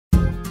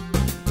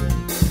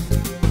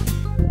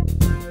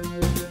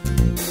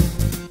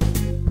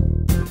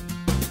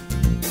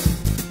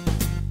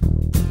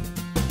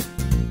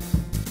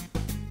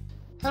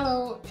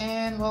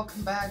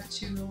welcome back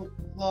to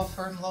Law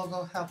Firm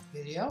Logo Help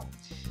video.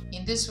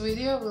 In this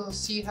video we'll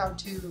see how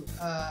to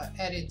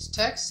edit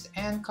text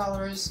and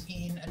colors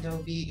in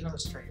Adobe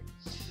Illustrator.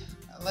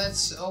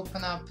 Let's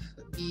open up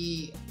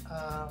the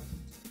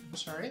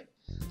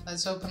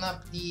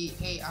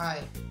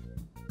AI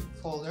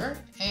folder,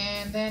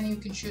 and then you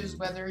can choose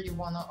whether you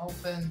want to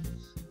open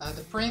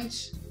the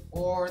print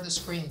or the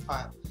screen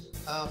file.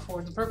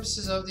 For the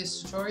purposes of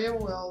this tutorial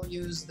we'll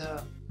use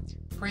the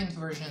print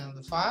version of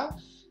the file.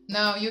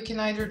 Now you can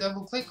either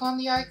double click on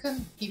the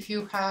icon. If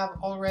you have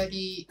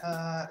already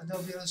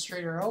Adobe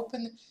Illustrator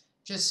open,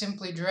 just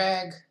simply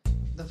drag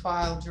the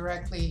file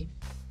directly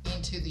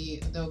into the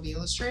Adobe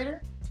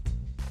Illustrator,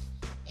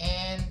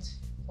 and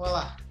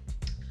voila,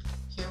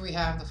 here we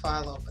have the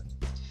file open.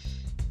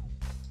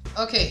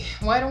 Okay,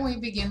 why don't we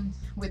begin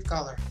with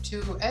color?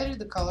 To edit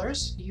the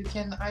colors, you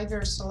can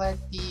either select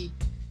the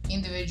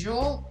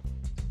individual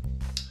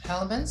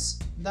elements,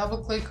 double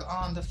click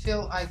on the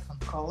fill icon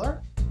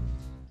color,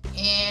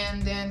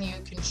 and then you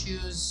can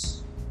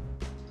choose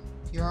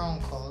your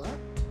own color.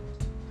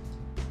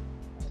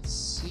 Let's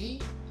see.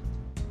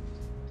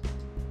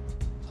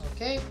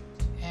 Okay,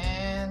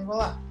 and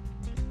voila,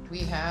 we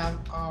have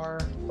our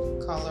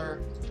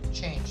color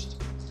changed.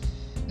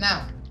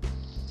 Now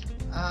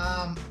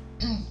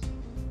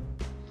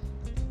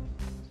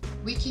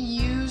we can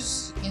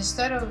use,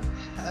 instead of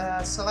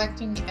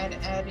selecting and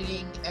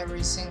editing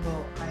every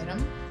single item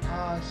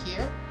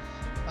here,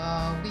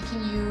 we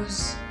can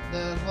use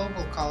the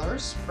global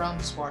colors from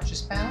the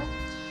swatches panel.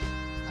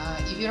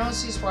 If you don't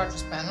see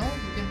swatches panel,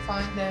 you can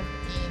find them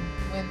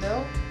in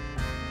Window,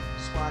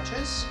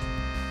 Swatches,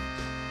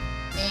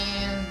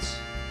 and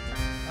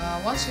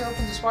once you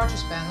open the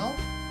swatches panel,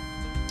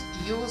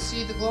 you will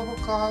see the global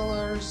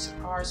colors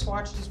are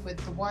swatches with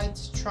the white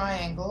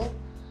triangle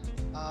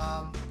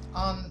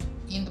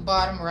in the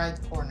bottom right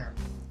corner.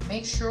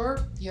 Make sure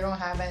you don't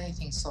have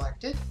anything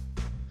selected.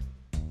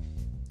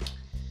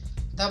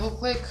 Double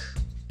click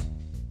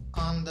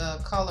on the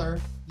color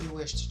you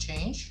wish to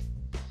change.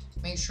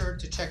 Make sure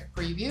to check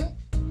preview,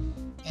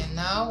 and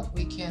now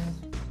we can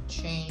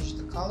change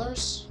the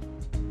colors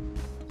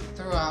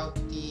throughout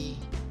the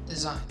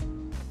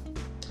design,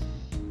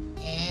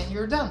 and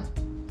you're done.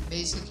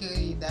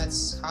 Basically,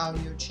 that's how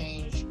you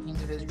change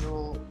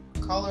individual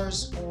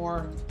colors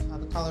or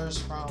the colors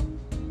from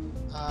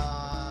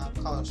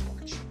color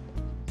swatch.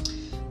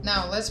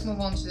 Now let's move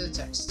on to the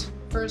text.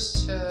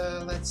 First,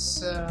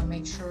 let's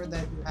make sure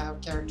that you have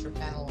character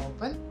panel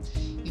open.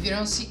 If you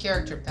don't see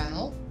character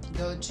panel,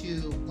 go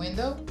to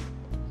Window,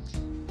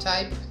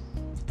 type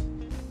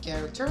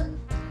character,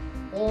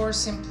 or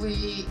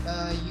simply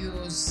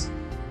use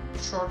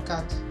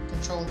shortcut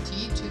Control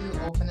T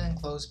to open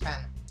and close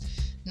panel.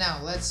 Now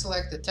let's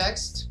select the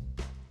text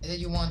that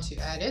you want to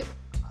edit.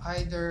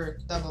 Either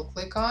double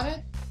click on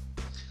it,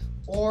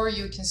 or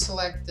you can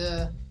select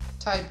the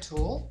type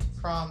tool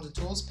from the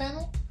tools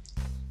panel,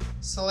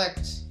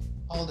 select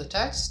all the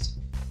text,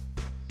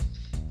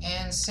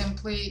 and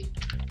simply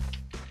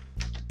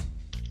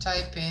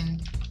type in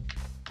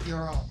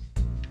your own.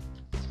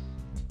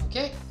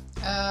 Okay,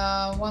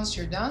 once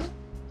you're done,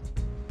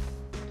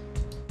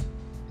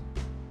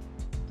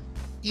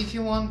 if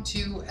you want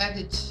to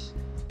edit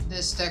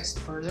this text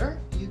further,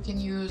 you can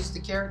use the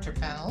character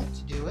panel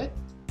to do it.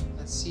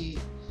 Let's see,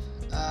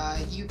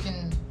 you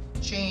can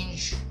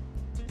change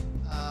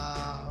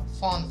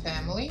font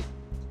family,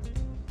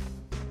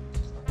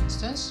 for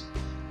instance.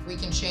 We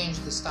can change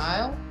the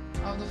style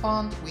of the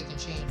font, we can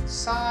change the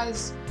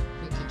size,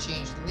 we can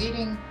change the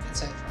leading,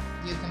 etc.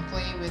 You can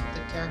play with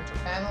the character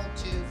panel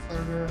to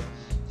further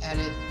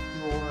edit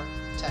your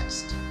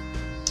text.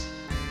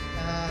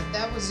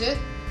 That was it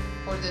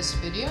for this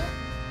video.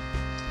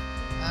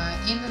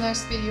 In the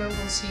next video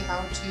we'll see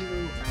how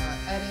to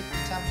edit the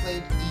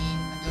template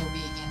in Adobe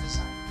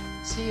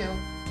InDesign. See you,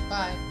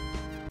 bye.